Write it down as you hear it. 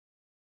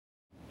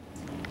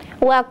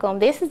Welcome.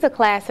 This is the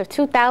class of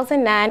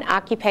 2009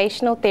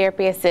 Occupational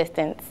Therapy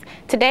Assistants.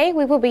 Today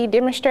we will be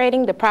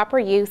demonstrating the proper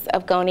use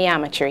of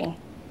goniometry.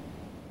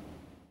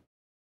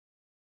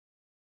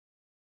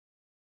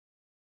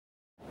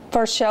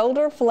 For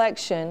shoulder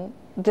flexion,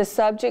 the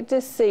subject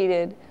is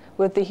seated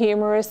with the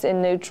humerus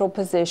in neutral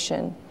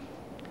position.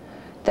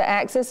 The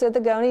axis of the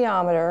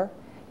goniometer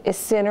is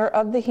center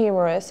of the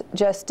humerus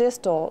just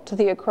distal to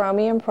the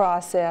acromion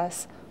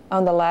process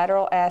on the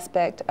lateral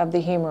aspect of the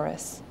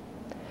humerus.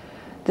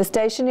 The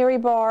stationary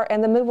bar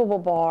and the movable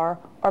bar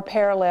are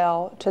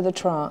parallel to the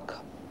trunk.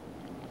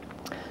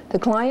 The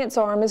client's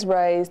arm is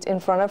raised in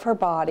front of her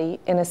body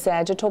in a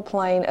sagittal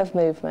plane of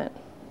movement.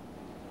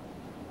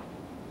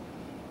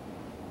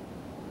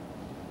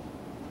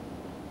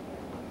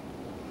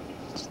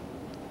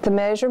 The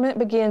measurement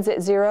begins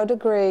at 0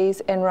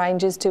 degrees and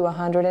ranges to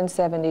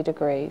 170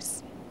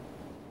 degrees.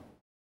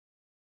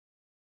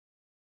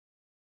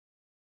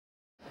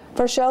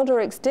 For shoulder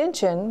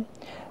extension,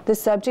 the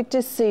subject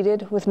is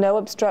seated with no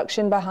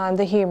obstruction behind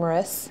the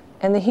humerus,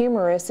 and the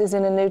humerus is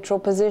in a neutral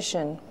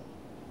position.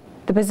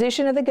 The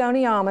position of the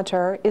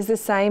goniometer is the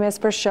same as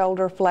for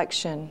shoulder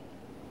flexion.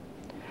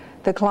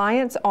 The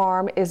client's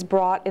arm is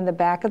brought in the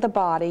back of the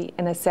body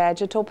in a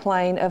sagittal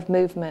plane of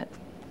movement.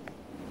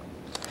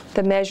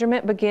 The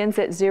measurement begins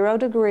at 0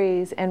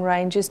 degrees and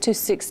ranges to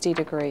 60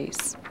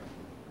 degrees.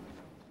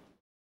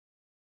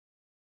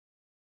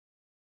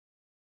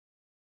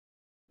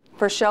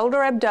 For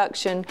shoulder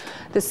abduction,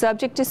 the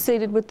subject is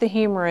seated with the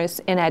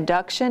humerus in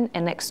adduction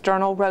and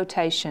external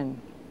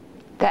rotation.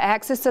 The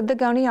axis of the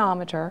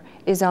goniometer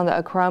is on the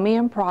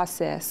acromion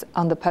process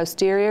on the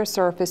posterior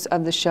surface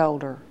of the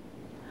shoulder.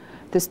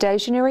 The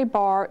stationary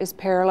bar is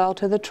parallel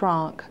to the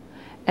trunk,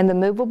 and the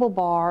movable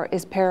bar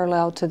is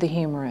parallel to the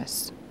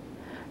humerus.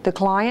 The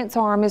client's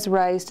arm is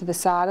raised to the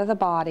side of the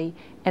body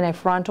in a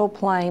frontal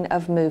plane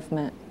of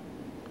movement.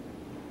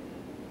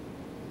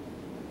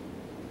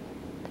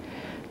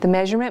 The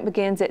measurement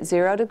begins at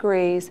 0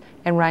 degrees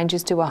and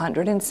ranges to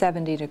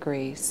 170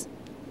 degrees.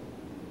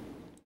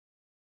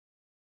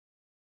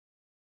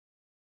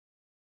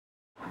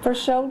 For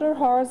shoulder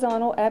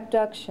horizontal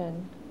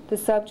abduction, the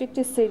subject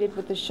is seated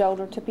with the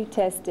shoulder to be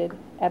tested,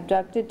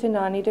 abducted to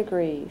 90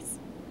 degrees,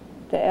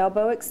 the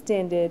elbow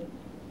extended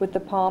with the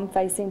palm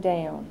facing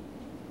down.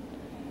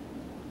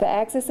 The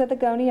axis of the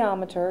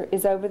goniometer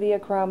is over the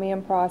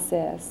acromion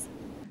process.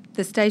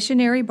 The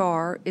stationary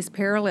bar is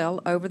parallel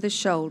over the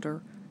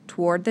shoulder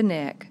toward the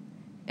neck,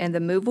 and the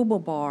movable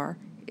bar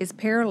is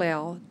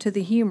parallel to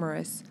the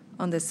humerus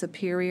on the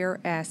superior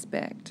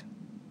aspect.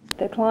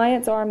 The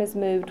client's arm is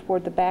moved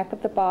toward the back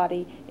of the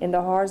body in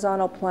the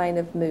horizontal plane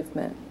of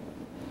movement.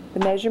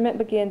 The measurement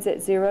begins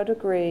at 0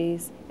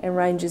 degrees and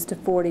ranges to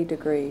 40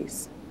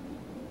 degrees.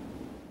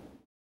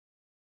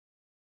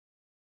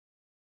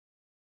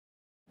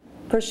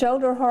 For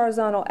shoulder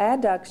horizontal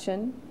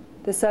adduction,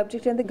 the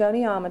subject and the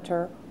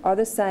goniometer are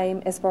the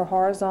same as for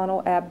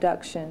horizontal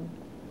abduction.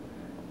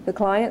 The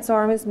client's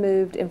arm is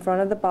moved in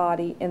front of the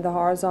body in the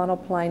horizontal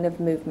plane of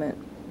movement.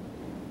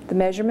 The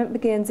measurement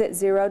begins at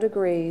 0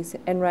 degrees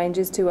and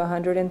ranges to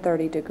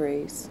 130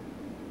 degrees.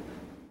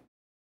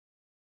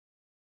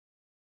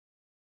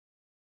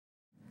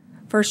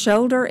 For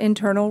shoulder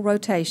internal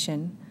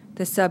rotation,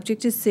 the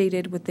subject is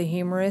seated with the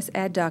humerus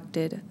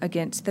adducted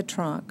against the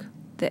trunk,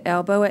 the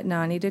elbow at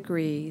 90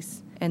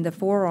 degrees, and the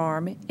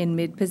forearm in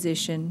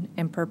mid-position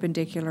and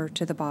perpendicular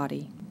to the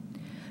body.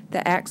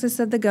 The axis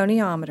of the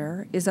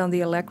goniometer is on the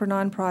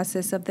olecranon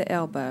process of the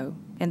elbow,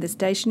 and the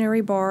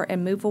stationary bar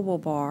and movable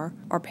bar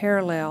are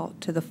parallel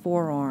to the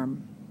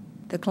forearm.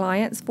 The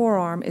client's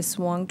forearm is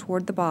swung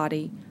toward the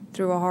body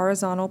through a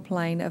horizontal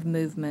plane of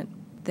movement.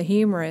 The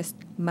humerus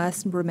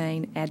must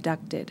remain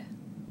adducted.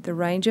 The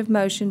range of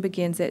motion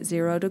begins at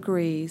 0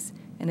 degrees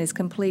and is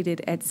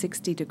completed at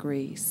 60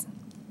 degrees.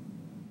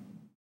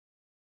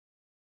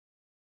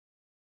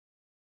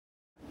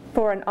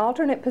 For an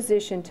alternate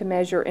position to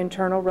measure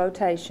internal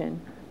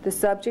rotation, the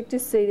subject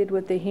is seated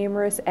with the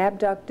humerus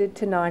abducted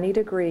to 90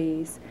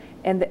 degrees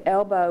and the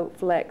elbow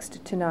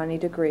flexed to 90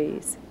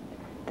 degrees.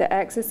 The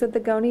axis of the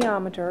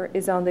goniometer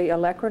is on the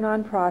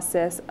olecranon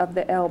process of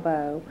the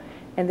elbow,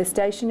 and the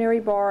stationary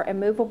bar and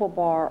movable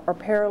bar are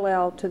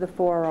parallel to the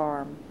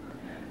forearm.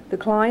 The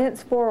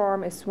client's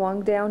forearm is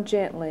swung down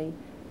gently,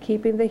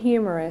 keeping the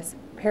humerus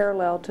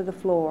parallel to the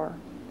floor.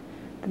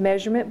 The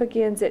measurement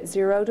begins at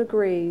 0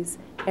 degrees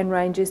and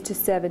ranges to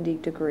 70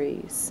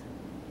 degrees.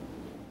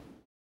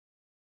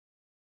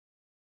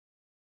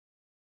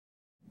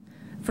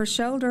 For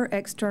shoulder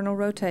external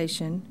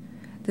rotation,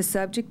 the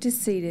subject is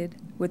seated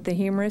with the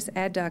humerus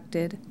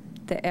adducted,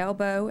 the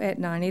elbow at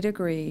 90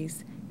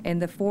 degrees, and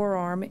the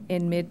forearm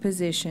in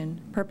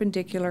mid-position,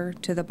 perpendicular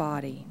to the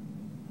body.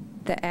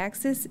 The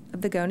axis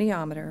of the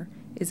goniometer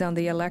is on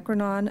the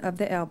olecranon of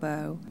the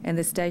elbow, and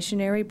the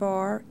stationary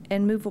bar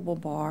and movable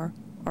bar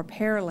are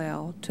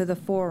parallel to the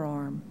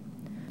forearm.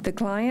 The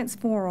client's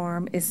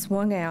forearm is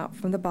swung out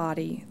from the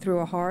body through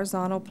a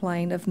horizontal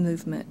plane of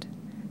movement.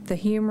 The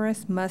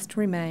humerus must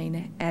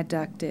remain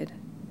adducted.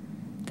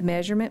 The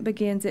measurement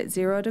begins at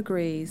 0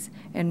 degrees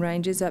and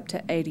ranges up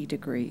to 80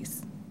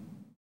 degrees.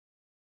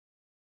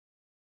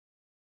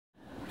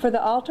 For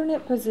the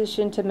alternate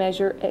position to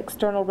measure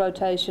external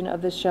rotation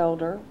of the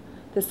shoulder,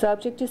 the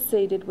subject is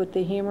seated with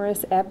the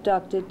humerus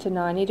abducted to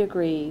 90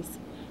 degrees,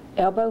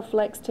 elbow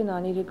flexed to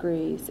 90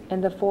 degrees,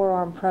 and the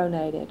forearm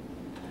pronated.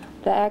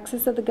 The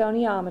axis of the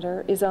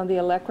goniometer is on the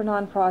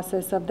olecranon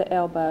process of the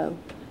elbow,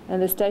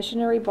 and the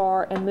stationary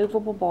bar and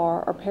movable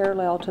bar are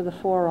parallel to the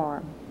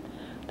forearm.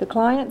 The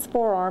client's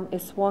forearm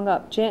is swung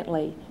up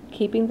gently,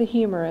 keeping the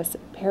humerus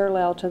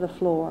parallel to the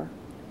floor.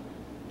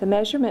 The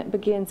measurement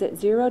begins at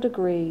 0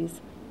 degrees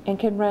and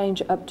can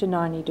range up to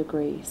 90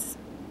 degrees.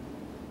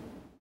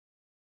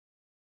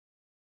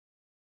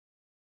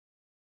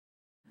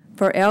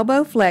 For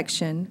elbow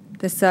flexion,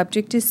 the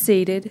subject is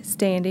seated,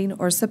 standing,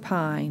 or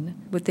supine,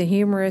 with the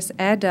humerus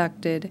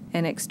adducted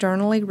and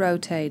externally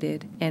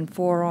rotated and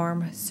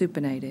forearm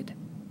supinated.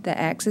 The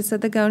axis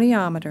of the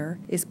goniometer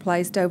is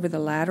placed over the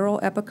lateral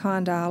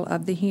epicondyle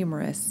of the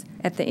humerus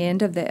at the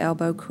end of the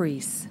elbow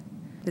crease.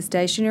 The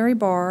stationary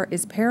bar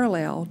is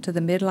parallel to the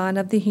midline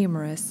of the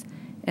humerus,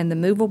 and the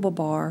movable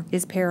bar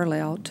is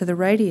parallel to the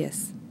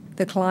radius.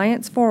 The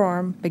client's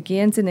forearm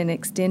begins in an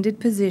extended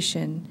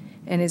position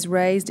and is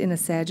raised in a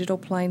sagittal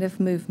plane of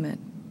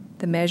movement.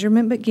 The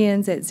measurement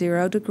begins at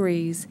 0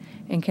 degrees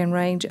and can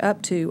range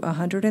up to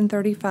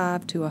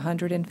 135 to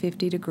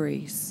 150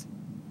 degrees.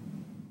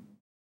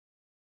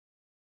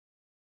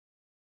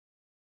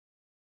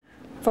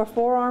 For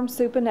forearm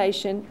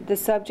supination, the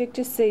subject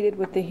is seated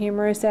with the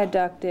humerus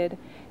adducted,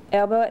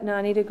 elbow at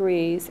 90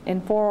 degrees,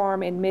 and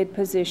forearm in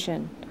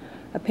mid-position.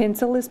 A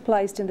pencil is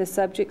placed in the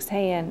subject's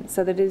hand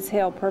so that it is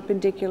held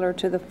perpendicular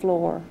to the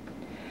floor.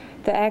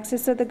 The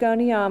axis of the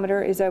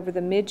goniometer is over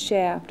the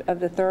mid-shaft of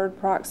the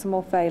third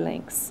proximal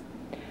phalanx.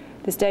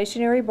 The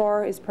stationary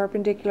bar is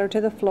perpendicular to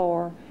the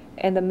floor,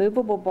 and the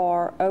movable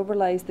bar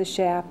overlays the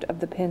shaft of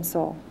the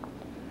pencil.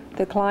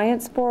 The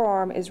client's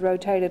forearm is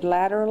rotated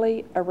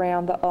laterally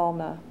around the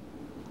ulna.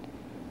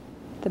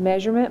 The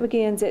measurement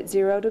begins at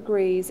 0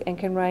 degrees and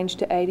can range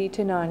to 80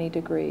 to 90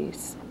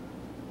 degrees.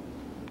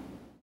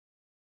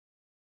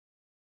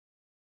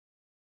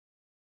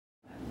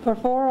 For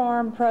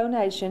forearm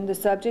pronation, the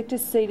subject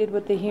is seated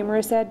with the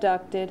humerus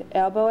adducted,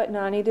 elbow at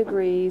 90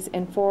 degrees,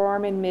 and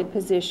forearm in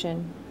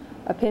mid-position.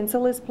 A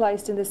pencil is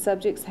placed in the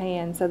subject's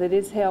hand so that it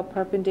is held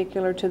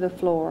perpendicular to the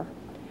floor.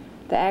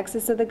 The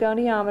axis of the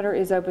goniometer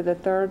is over the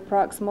third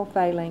proximal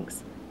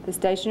phalanx. The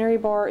stationary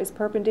bar is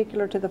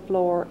perpendicular to the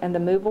floor, and the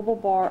movable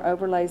bar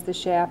overlays the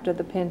shaft of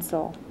the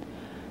pencil.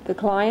 The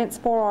client's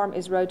forearm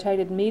is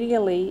rotated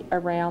medially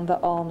around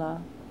the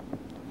ulna.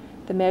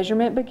 The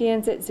measurement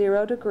begins at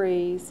 0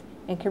 degrees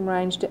and can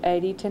range to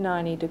 80 to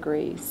 90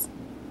 degrees.